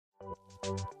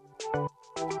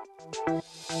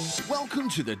Welcome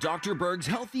to the Dr. Berg's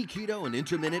Healthy Keto and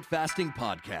Intermittent Fasting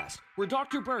Podcast, where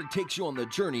Dr. Berg takes you on the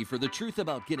journey for the truth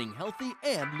about getting healthy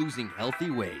and losing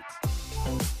healthy weight.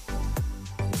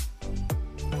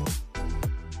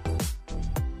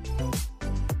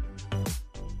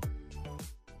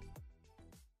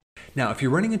 Now, if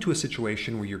you're running into a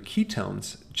situation where your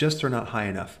ketones just are not high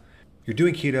enough, you're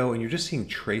doing keto and you're just seeing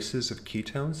traces of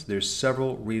ketones, there's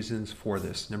several reasons for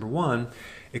this. Number one,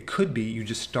 it could be you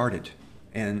just started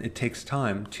and it takes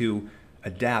time to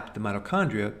adapt the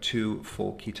mitochondria to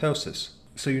full ketosis.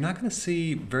 So you're not going to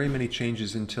see very many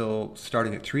changes until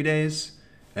starting at 3 days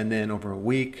and then over a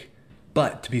week.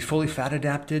 But to be fully fat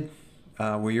adapted,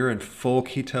 where you're in full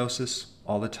ketosis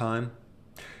all the time,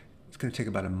 it's going to take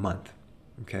about a month.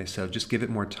 Okay, so just give it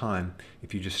more time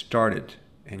if you just started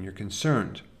and you're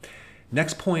concerned.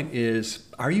 Next point is,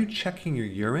 are you checking your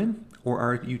urine or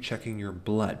are you checking your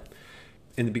blood?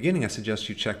 In the beginning, I suggest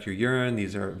you check your urine.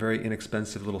 These are very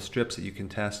inexpensive little strips that you can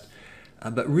test.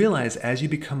 But realize as you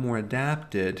become more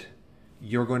adapted,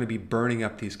 you're going to be burning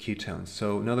up these ketones.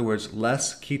 So in other words,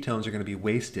 less ketones are going to be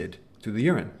wasted through the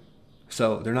urine.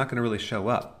 So they're not going to really show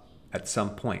up at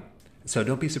some point. So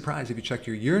don't be surprised if you check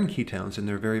your urine ketones and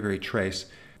they're very, very trace.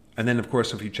 And then of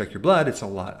course, if you check your blood, it's a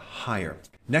lot higher.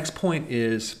 Next point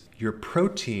is your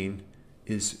protein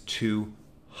is too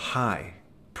high.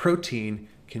 Protein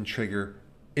can trigger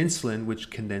insulin, which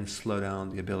can then slow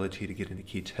down the ability to get into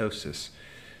ketosis.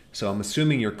 So I'm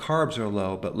assuming your carbs are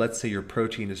low, but let's say your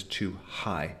protein is too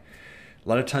high. A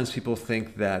lot of times people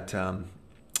think that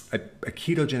a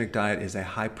ketogenic diet is a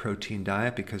high protein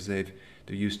diet because they're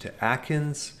used to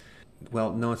Atkins.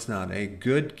 Well, no, it's not. A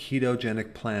good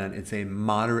ketogenic plan, it's a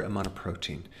moderate amount of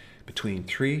protein, between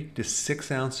 3 to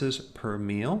 6 ounces per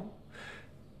meal,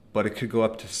 but it could go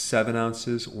up to 7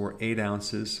 ounces or 8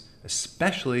 ounces,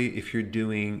 especially if you're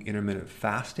doing intermittent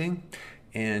fasting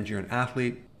and you're an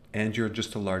athlete and you're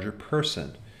just a larger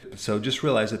person. So just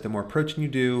realize that the more protein you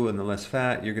do and the less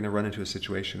fat, you're going to run into a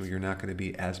situation where you're not going to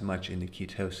be as much into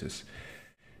ketosis.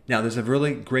 Now, there's a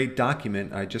really great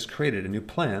document. I just created a new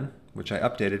plan, which I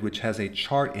updated, which has a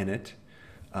chart in it,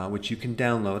 which you can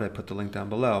download. I put the link down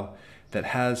below, that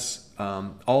has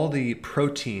all the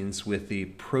proteins with the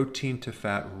protein to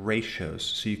fat ratios.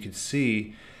 So you can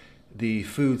see the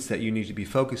foods that you need to be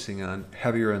focusing on,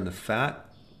 heavier in the fat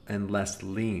and less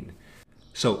lean.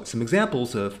 So some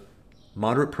examples of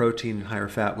moderate protein and higher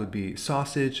fat would be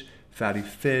sausage, fatty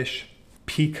fish,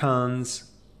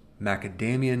 pecans,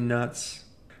 macadamia nuts,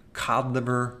 cod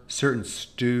liver, certain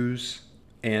stews,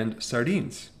 and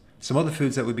sardines. Some other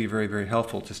foods that would be very, very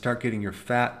helpful to start getting your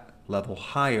fat level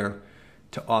higher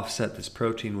to offset this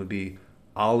protein would be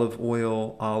olive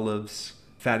oil, olives,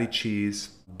 fatty cheese,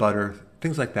 butter,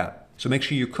 things like that. So make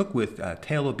sure you cook with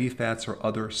tail of beef fats or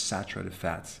other saturated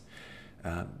fats.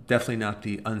 Definitely not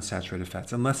the unsaturated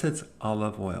fats, unless it's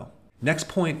olive oil. Next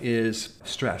point is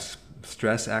stress.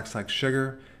 Stress acts like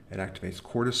sugar. It activates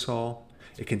cortisol.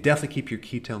 It can definitely keep your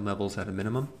ketone levels at a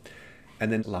minimum.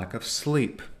 And then lack of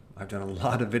sleep. I've done a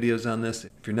lot of videos on this.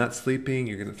 If you're not sleeping,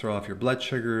 you're going to throw off your blood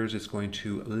sugars. It's going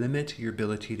to limit your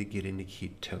ability to get into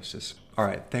ketosis. All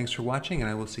right, thanks for watching, and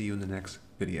I will see you in the next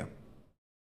video.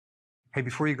 Hey,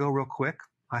 before you go real quick,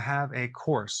 I have a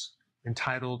course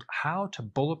entitled How to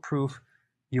Bulletproof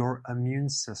Your Immune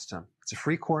System. It's a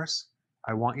free course.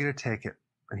 I want you to take it,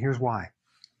 and here's why.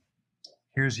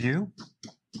 Here's you.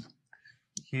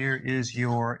 Here is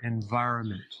your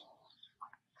environment.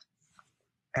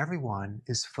 Everyone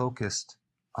is focused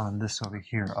on this over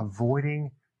here, avoiding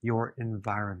your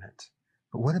environment.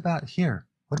 But what about here?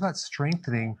 What about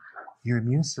strengthening your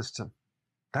immune system?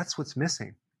 That's what's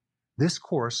missing. This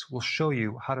course will show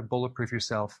you how to bulletproof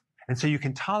yourself. And so you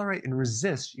can tolerate and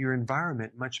resist your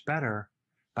environment much better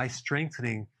by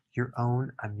strengthening your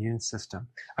own immune system.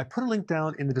 I put a link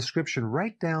down in the description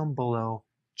right down below.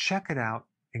 Check it out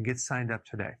and get signed up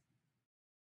today.